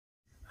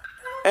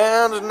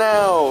And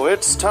now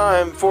it's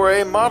time for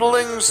a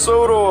modeling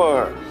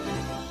Sodor.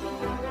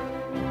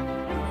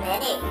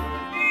 Ready.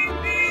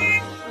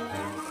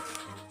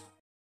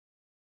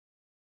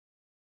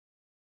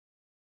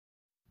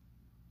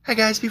 Hi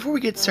guys, before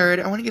we get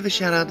started, I want to give a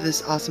shout out to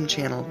this awesome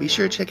channel. Be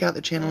sure to check out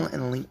the channel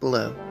and the link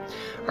below.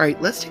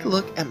 Alright, let's take a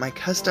look at my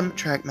custom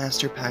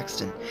Trackmaster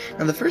Paxton.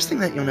 Now the first thing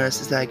that you'll notice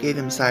is that I gave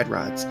him side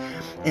rods.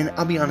 And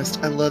I'll be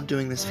honest, I love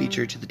doing this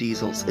feature to the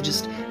diesels.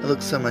 It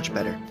looks so much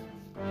better.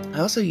 I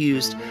also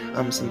used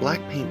some black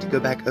paint to go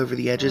back over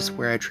the edges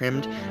where I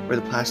trimmed where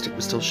the plastic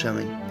was still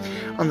showing.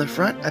 On the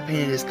front, I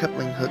painted his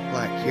coupling hook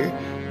black here.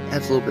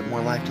 Adds a little bit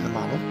more life to the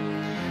model.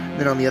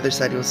 Then on the other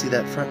side, you'll see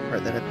that front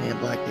part that I painted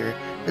black there.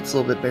 It's a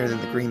little bit better than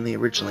the green they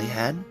originally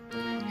had.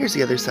 Here's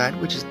the other side,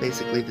 which is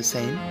basically the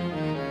same.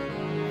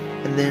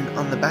 And then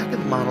on the back of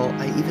the model,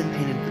 I even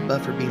painted the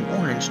buffer beam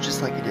orange,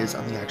 just like it is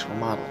on the actual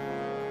model.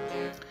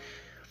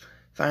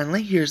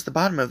 Finally, here's the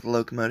bottom of the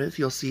locomotive.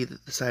 You'll see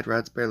that the side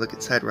rods bear look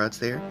at side rods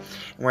there,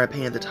 and where I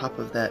painted the top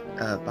of that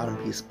bottom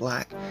piece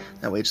black.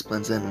 That way it just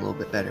blends in a little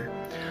bit better.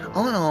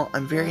 All in all,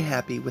 I'm very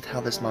happy with how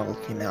this model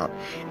came out,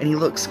 and he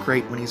looks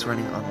great when he's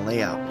running on the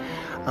layout.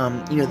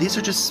 These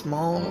are just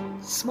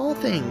small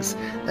things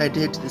that I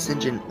did to this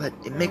engine, but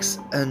it makes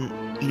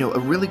a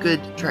really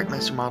good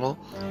Trackmaster model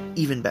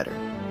even better.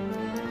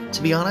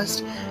 To be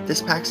honest,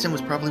 this Paxton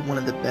was probably one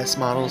of the best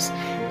models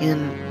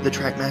in the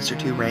Trackmaster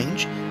 2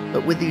 range,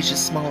 but with these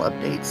just small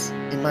updates,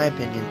 in my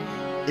opinion,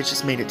 it's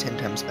just made it 10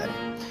 times better.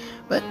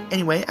 But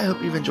anyway, I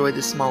hope you've enjoyed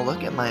this small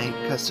look at my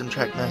custom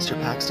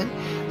Trackmaster Paxton.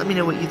 Let me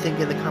know what you think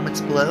in the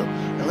comments below,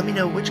 and let me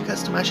know which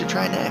custom I should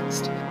try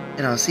next.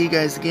 And I'll see you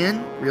guys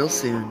again real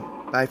soon.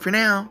 Bye for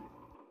now.